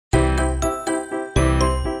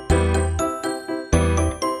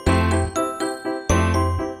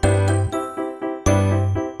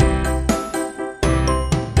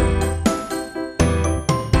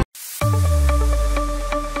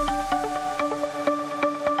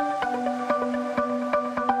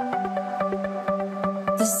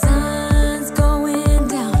The sun's going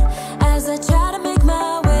down as I try to make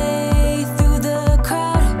my way through the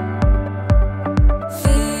crowd.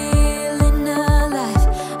 Feeling alive,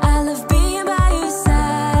 I love being by your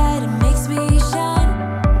side, it makes me shine.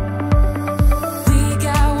 We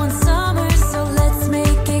got one summer, so let's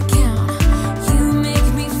make it count. You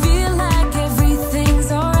make me feel like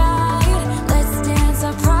everything's alright. Let's dance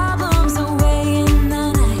our problems away in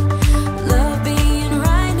the night. Love being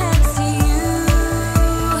right next to you.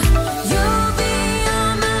 You'll be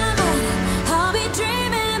on my mind, I'll be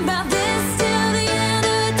dreaming about this till the end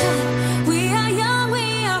of time. We are young,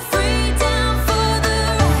 we are free, down for the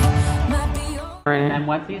ride. Might be over. And then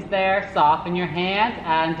once he's there, soften your hand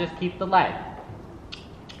and just keep the leg.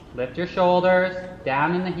 Lift your shoulders,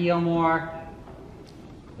 down in the heel more.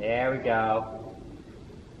 There we go.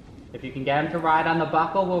 If you can get him to ride on the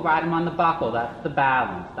buckle, we'll ride him on the buckle. That's the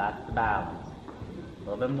balance, that's the balance. A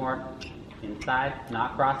little bit more inside,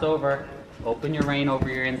 not cross over. Open your rein over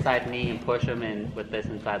your inside knee and push him in with this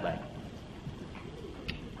inside leg.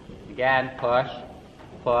 Again, push,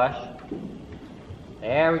 push.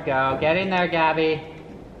 There we go. Get in there, Gabby.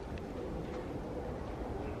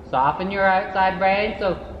 Soften your outside rein.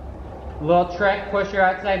 So, little trick, push your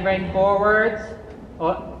outside rein forwards.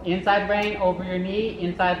 Inside rein over your knee,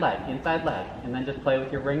 inside leg, and then just play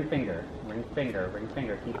with your ring finger. Ring finger, ring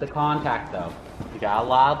finger. Keep the contact though. You got a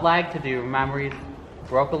lot of leg to do. Remember, he's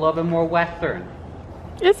broke a little bit more Western.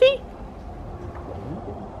 Is he?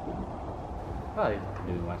 Oh, he's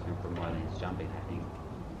doing Western for more than he's jumping, I think.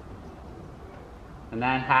 And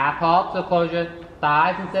then half halt, so close your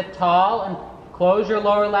thighs and sit tall, and close your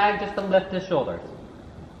lower leg just to lift his shoulders.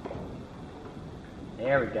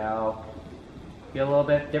 There we go. Feel a little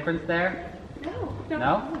bit difference there? No.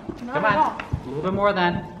 No? Come on. A little bit more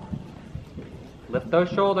then. Lift those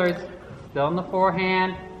shoulders. Still in the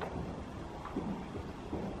forehand.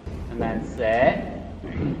 And then sit.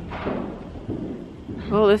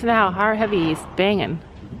 Oh, listen to how hard heavy he's banging.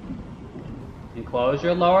 And close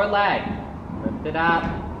your lower leg. Lift it up.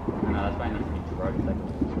 No, that's why I need to be too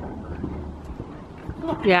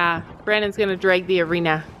hard. Yeah, Brandon's gonna drag the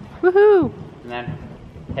arena. Woohoo! And then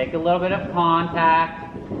take a little bit of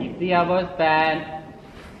contact. Keep the elbows bent.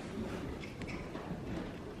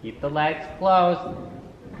 Keep the legs closed.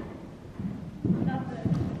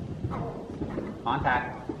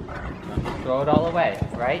 Contact. Don't just throw it all away,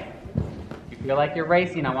 right? If you feel like you're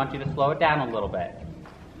racing, I want you to slow it down a little bit.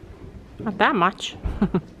 Not that much.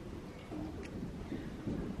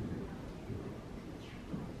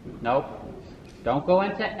 Nope. Don't go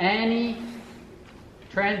into any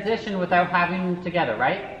transition without having them together,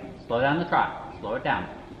 right? Slow down the trot. Slow it down.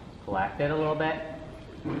 Collect it a little bit.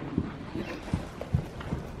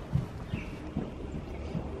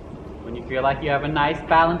 When you feel like you have a nice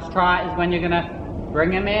balanced trot is when you're going to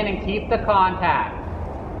bring him in and keep the contact.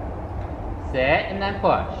 Sit and then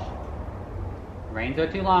push. Reins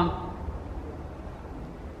are too long.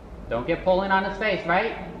 Don't get pulling on his face,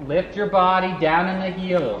 right? Lift your body down in the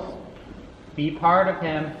heels. Be part of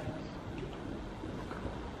him.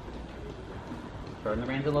 Turn the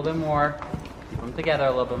reins a little bit more. Keep them together a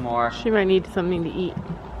little bit more. She might need something to eat.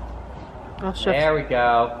 I'll There we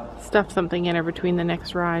go. stuff something in her between the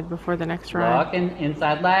next ride, before the next ride. Look, and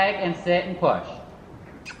inside leg, and sit and push.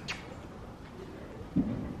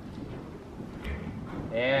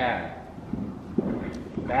 There.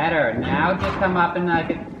 Better. Now just come up and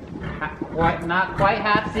not quite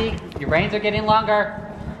half seat. Your reins are getting longer.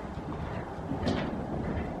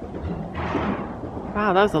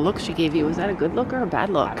 Wow, that was the look she gave you. Was that a good look or a bad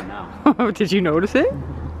look? I don't know. Did you notice it?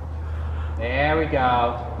 There we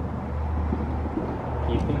go.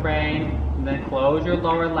 Keep the rein, and then close your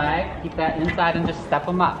lower leg. Keep that inside and just step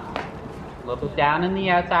them up. A little bit down in the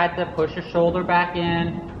outside to push your shoulder back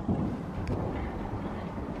in.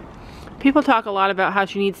 People talk a lot about how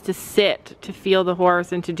she needs to sit to feel the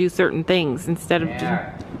horse and to do certain things instead of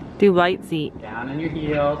do light seat. Down on your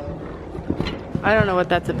heels. I don't know what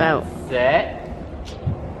that's about. Sit.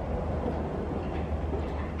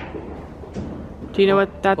 Do you know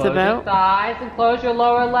what that's Close about? your thighs and close your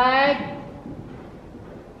lower leg.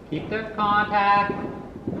 Keep the contact.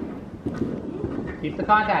 Keep the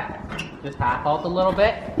contact. Just half halt a little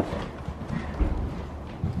bit.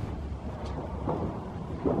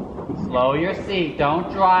 Slow your seat.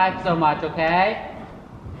 Don't drive so much, okay?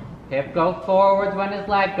 Hip goes forwards when his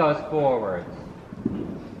leg goes forwards.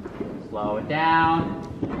 Slow it down.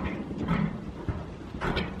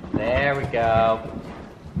 There we go.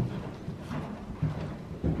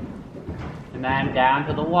 And then down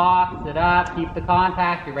to the walk, sit up, keep the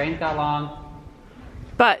contact, your reins got long.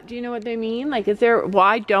 But do you know what they mean? Like,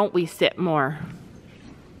 why don't we sit more?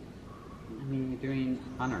 mean, you're doing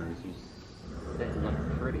hunters. You sit and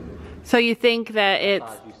look pretty. So you think that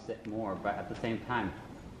it's... You sit more, but at the same time,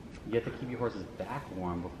 you have to keep your horse's back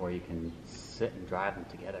warm before you can sit and drive them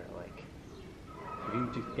together. Like, if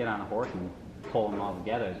you just get on a horse and pull them all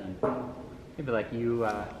together, then it'd be like you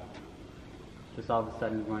just all of a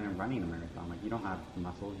sudden going and running a marathon. Like, you don't have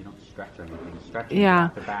muscles, you don't stretch or anything. Stretching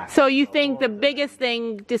the back. So you think the biggest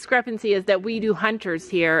discrepancy is that we do hunters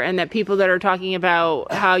here, and that people that are talking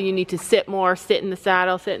about how you need to sit more, sit in the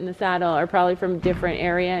saddle, are probably from a different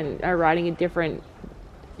area and are riding a different...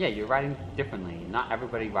 Yeah, you're riding differently. Not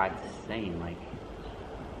everybody rides the same. Like,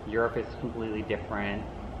 Europe is completely different.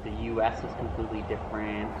 The U.S. is completely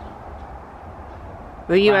different.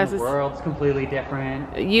 The U.S. The world's completely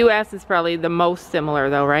different. U.S. is probably the most similar,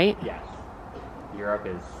 though, right? Yes. Europe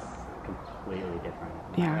is completely different.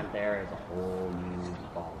 Yeah. Right there is a whole new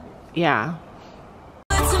ball. Yeah.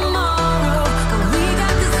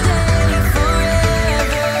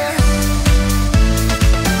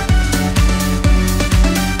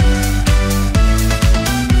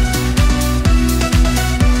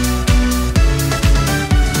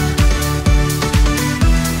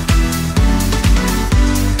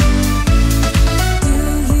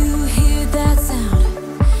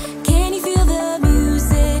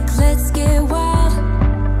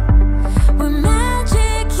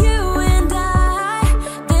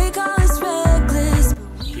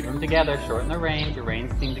 Together, shorten the reins. Your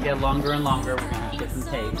reins seem to get longer and longer. We're gonna get some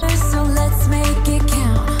tape. So let's make it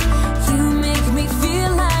count. You make me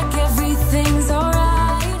feel like everything's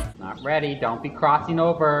alright. Not ready. Don't be crossing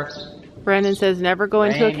over. Brandon says never go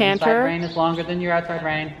into a canter. Inside rein is longer than your outside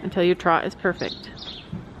rein. Until your trot is perfect.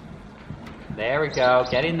 There we go.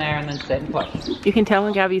 Get in there and then sit and push. You can tell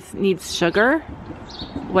when Gabby needs sugar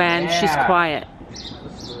when she's quiet.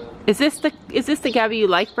 Is this the Gabby you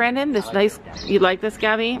like, Brandon? This nice, you like this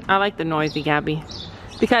Gabby? I like the noisy Gabby.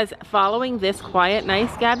 Because following this quiet,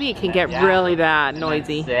 nice Gabby, it can get really bad,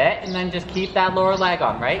 noisy. Sit and then just keep that lower leg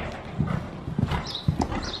on, right?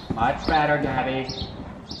 Much better, Gabby.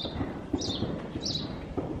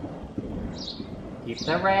 Keep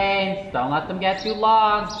the reins. Don't let them get too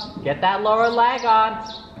long. Get that lower leg on.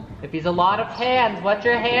 If he's a lot of hands, what's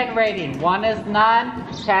your hand rating? 1 is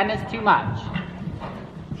none, 10 is too much.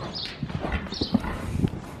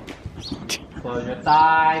 Close your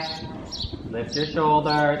thighs, lift your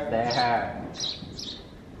shoulders, there.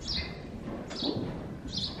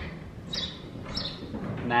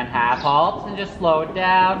 And then half halts and just slow it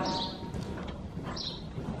down.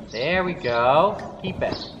 There we go. Keep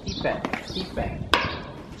it, keep it, keep it.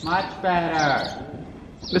 Much better.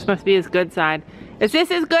 This must be his good side. Is this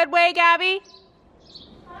his good way, Gabby?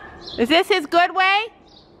 Is this his good way?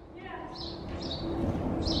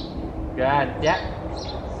 Good, yep.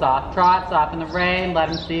 Soft trot, soften the rein, let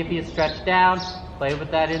him see if he is stretched down. Play with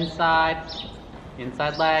that inside.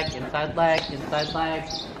 Inside leg, inside leg, inside leg.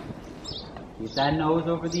 Keep that nose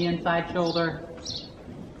over the inside shoulder.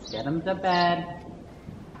 Get him to bed.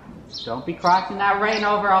 Don't be crossing that rein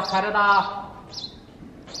over, I'll cut it off.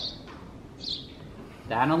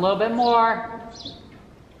 Down a little bit more.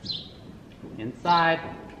 Inside.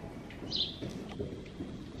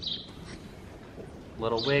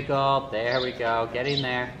 Little wiggle, there we go, get in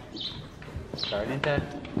there. Starting to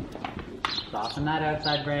soften that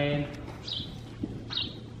outside rein.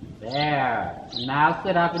 There, now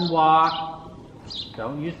sit up and walk.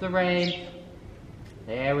 Don't use the reins.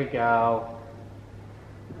 There we go.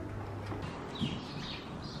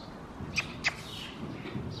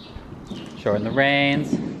 Shorten the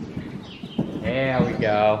reins. There we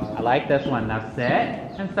go. I like this one. Now sit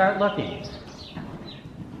and start looking.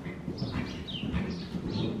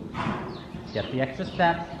 Get the extra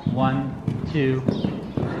steps. 1,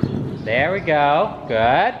 2. There we go.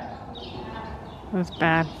 Good. That was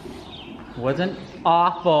bad. Wasn't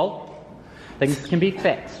awful. Things can be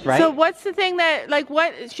fixed, right? So what's the thing that, like,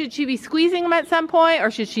 what, should she be squeezing him at some point,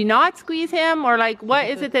 or should she not squeeze him, or like, what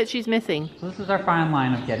is it that she's missing? So this is our fine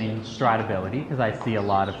line of getting stridability, because I see a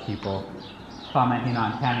lot of people commenting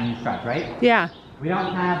on counting strides, right? Yeah. We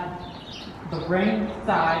don't have the ring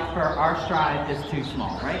size for our stride is too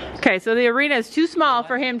small, right? Okay, so the arena is too small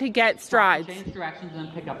for him to get strides. Change directions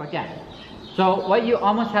and pick up again. So what you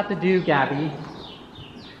almost have to do, Gabby,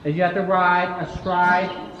 is you have to ride a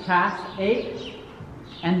stride past H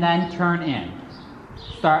and then turn in.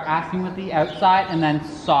 Start asking with the outside and then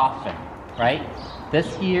soften, right?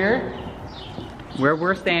 This here, where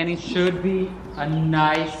we're standing, should be a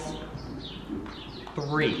nice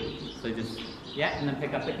 3. So just, yeah, and then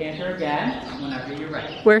pick up the canter again whenever you're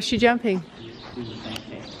ready. Where's she jumping? Do the same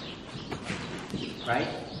thing, right?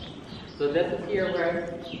 So this is here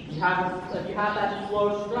where you have, if you have that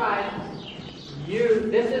slow stride,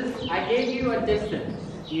 I gave you a distance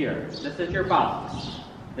here. This is your box.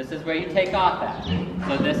 This is where you take off at.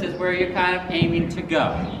 So this is where you're kind of aiming to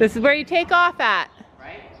go. This is where you take off at.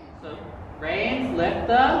 Right? So reins, lift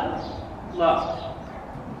them, look.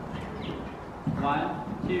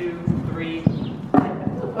 1, 2, 3.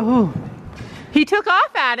 Oh, he took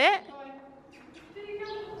off at it.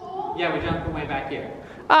 Yeah, we jumped from way back here.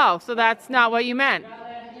 Oh, so that's not what you meant.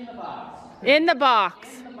 In the box. In the box.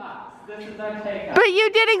 In the box. This is our takeoff. But you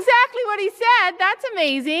did exactly what he said. That's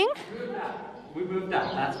amazing. We moved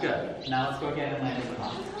up. That's good. Now let's go again and land in the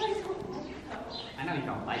box. I know you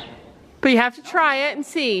don't like it. But you have to try it and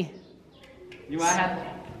see. You know,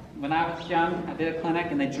 when I was young, I did a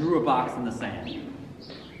clinic and they drew a box in the sand.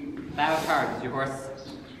 That was hard because your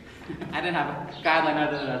horse, I didn't have a guideline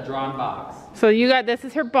other than a drawn box. So you got, this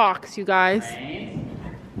is her box, you guys. Reins,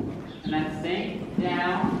 and then sink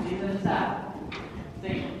down into the saddle.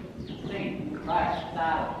 Sink, butt,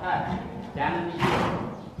 saddle, touch. Down in the heel.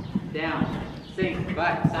 Down, sink,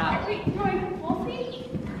 butt, saddle. Wait, Joy, full seat?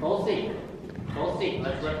 Full seat. Full seat.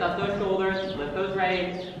 Let's lift up those shoulders, lift those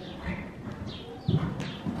reins.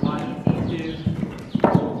 1, 2.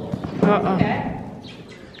 Uh-oh. Okay.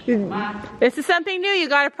 Come on. This is something new. You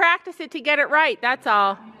got to practice it to get it right. That's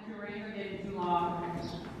all. Your reins are getting too long.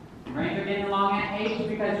 Your reins are getting long at age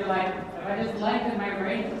because you're like, if I just lengthen my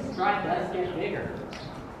reins, the stride does get bigger.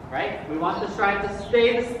 Right? We want the stride to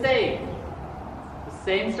stay the same. The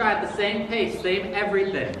same stride, the same pace, same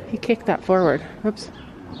everything. He kicked that forward. Whoops.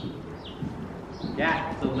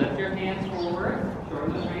 Yeah, so lift your hands forward,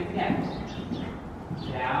 shorten those reins again.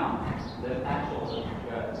 Down, lift that shoulder.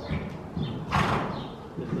 Good.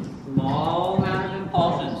 Just a small amount of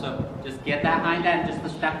impulsion, so just get that hind end just to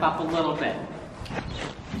step up a little bit.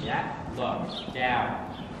 Yeah, look, down.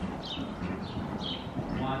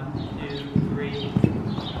 1, 2, 3.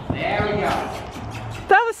 There we go.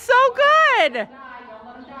 That was so good. Don't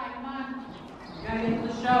let him die, come on. You gotta get to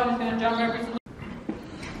the show, he's gonna jump every single.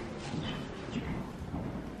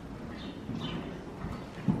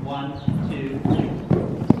 1, 2.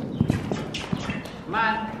 Come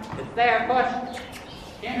on, it's there, push.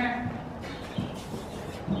 Get her.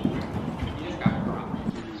 You just got her wrong.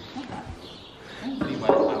 See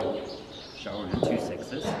what I would show her 2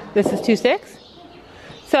 6s. This is 2-6?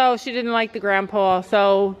 So she didn't like the grandpa.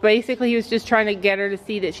 So basically he was just trying to get her to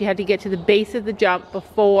see that she had to get to the base of the jump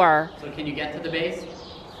before. So can you get to the base?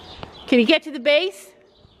 Can you get to the base?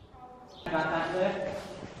 Got that lift?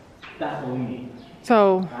 That's what we need.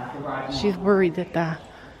 So That's the ride. she's worried that the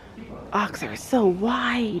Oxer is so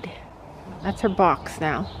wide. That's her box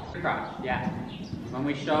now. Yeah. When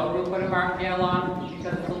we show, we'll put a martingale on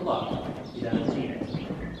because it's a look. He doesn't need it.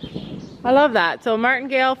 I love that. So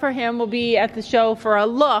martingale for him will be at the show for a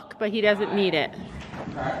look, but he doesn't need it.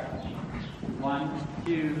 Start. 1,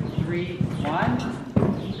 2, 3,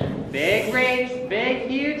 1. Big reach, big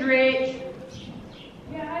huge reach.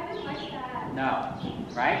 Yeah, I didn't like that. No,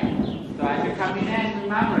 right? So as you're coming in,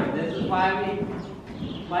 remember, this is why we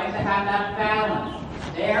like to have that balance.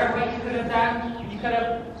 There, what you could have done, you could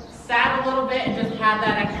have sat a little bit and just had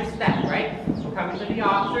that extra step, right? We're coming to the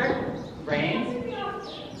Oxer, reins,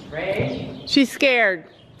 She's scared.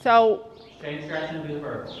 So change direction and do the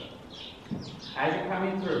vertical. As you're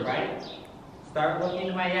coming through, right? Start looking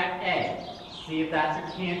to my edge. See if that's your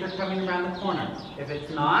canter coming around the corner. If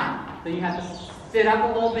it's not, then you have to sit up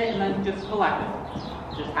a little bit and then just collect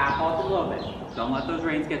it. Just half halt a little bit. Don't let those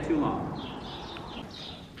reins get too long.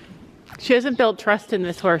 she hasn't built trust in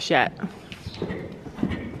this horse yet.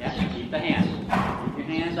 Yeah, keep the hand. Keep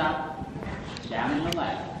your hands up, down in the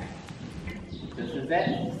leg. This is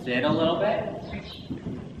it. Sit a little bit.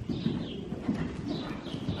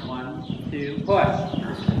 1, 2,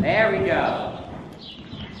 push. There we go.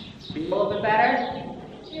 Feel a little bit better?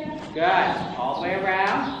 Yeah. Good. All the way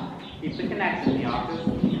around. Keep the connection. The Oxer's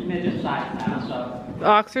midget size now, so. The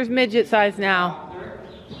Oxer's midget size now.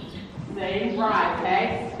 Oxer, same ride,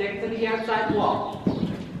 okay? Stick to the outside wall.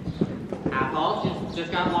 Half halt,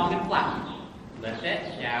 just got long and flat. Lift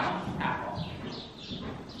it, down, half halt.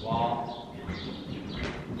 Wall.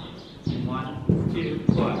 1, 2,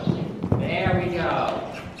 push. There we go.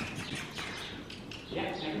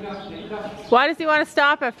 Yeah, there we go, there we go. Why does he want to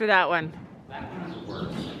stop after that one? That one is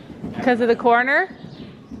worse. Because of the corner?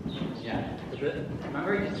 Yeah.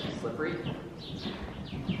 Remember, it's slippery.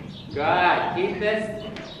 Good. Keep this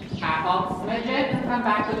half halt smidgen and come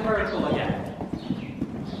back to the vertical again.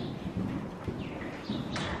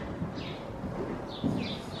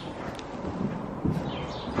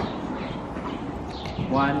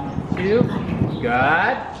 One, two.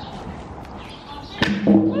 Good.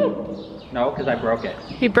 No, because I broke it.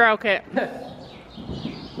 He broke it.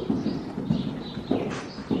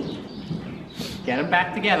 Get them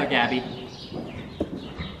back together, Gabby.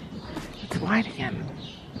 It's wide again.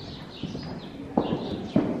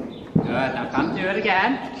 Good, now come do it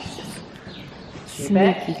again. Keep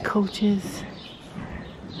Sneaky it. coaches.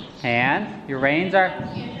 And your reins are,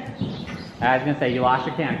 I was gonna say, you lost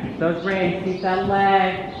your camera. Keep those reins, keep that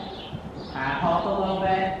leg. Halt a little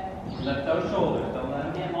bit. Lift those shoulders. Don't let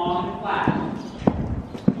them get long and flat.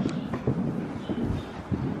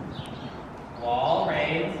 Wall,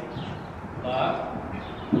 reins. Look.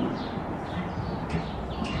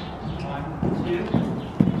 1, 2.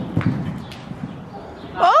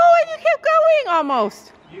 Oh, and you kept going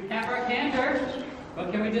almost. You kept our canter.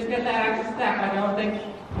 But can we just get that extra step? I don't think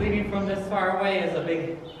leading from this far away is a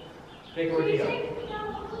big ordeal.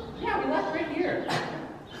 Yeah, we left right here.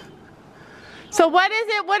 So what is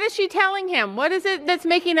it? What is she telling him? What is it that's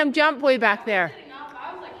making him jump way back there?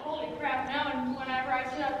 I was like, holy crap, now, and whenever I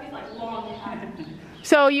sit up, he's like, long behind.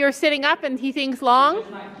 So you're sitting up and he thinks long?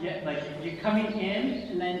 Yeah, like you're coming in,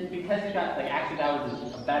 and then because you got, like, actually that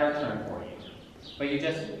was a better turn for you. But you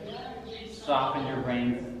just soften your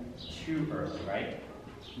reins too early, right?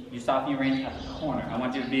 You soften your reins at the corner. I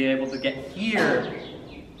want you to be able to get here,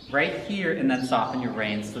 right here, and then soften your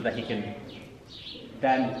reins so that he can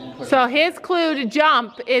then push. So his clue to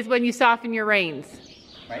jump is when you soften your reins.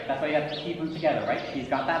 Right? That's why you have to keep them together, right? He's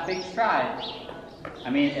got that big stride. I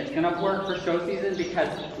mean, it's gonna work for show season because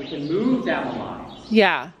we can move down the line.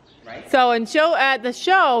 Yeah. Right? So at the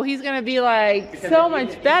show, he's gonna be like Because so if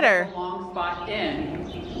much you better. put a long spot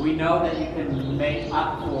in, we know that you can make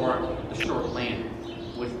up for the short landing,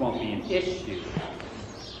 which won't be an issue.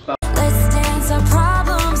 Let's dance our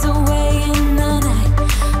problems away in the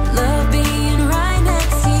night. Love being right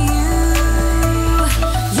next to you.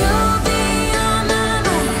 You'll be on my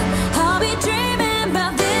mind. I'll be dreaming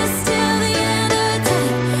about this till the end of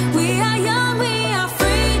time. We are young, we are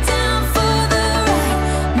free, down for the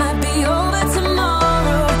ride. Might be over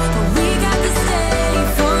tomorrow, but we got this day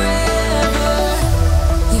forever.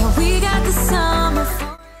 Yeah, we got the summer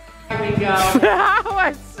forever. Here we go. That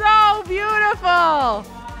was so beautiful.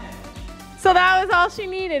 So that was all she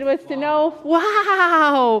needed was to know,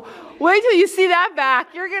 wow. Wait till you see that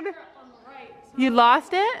back. You're gonna, On the right. you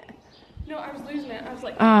lost it? No, I was losing it. I was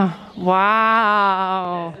like, Oh,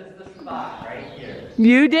 wow. This is the spot right here.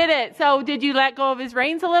 You did it. So did you let go of his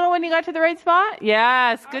reins a little when you got to the right spot?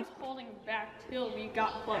 Yes, I good. was holding back till we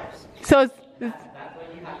got close. So it's, That's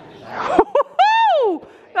what you have to do.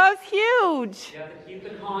 that was huge. You have to keep the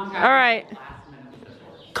contact. All right. Last minute with this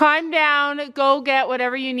horse. Climb down, go get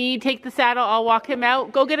whatever you need, take the saddle, I'll walk him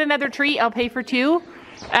out. Go get another treat, I'll pay for 2.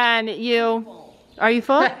 And you, are you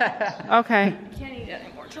full? Okay, Can't eat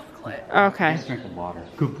any more chocolate. okay. Drink of water.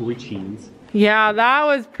 Good boy, cheese. Yeah, that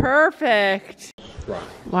was perfect.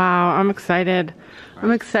 Wow, I'm excited.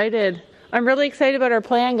 I'm excited. I'm really excited about our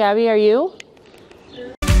plan, Gabby, are you?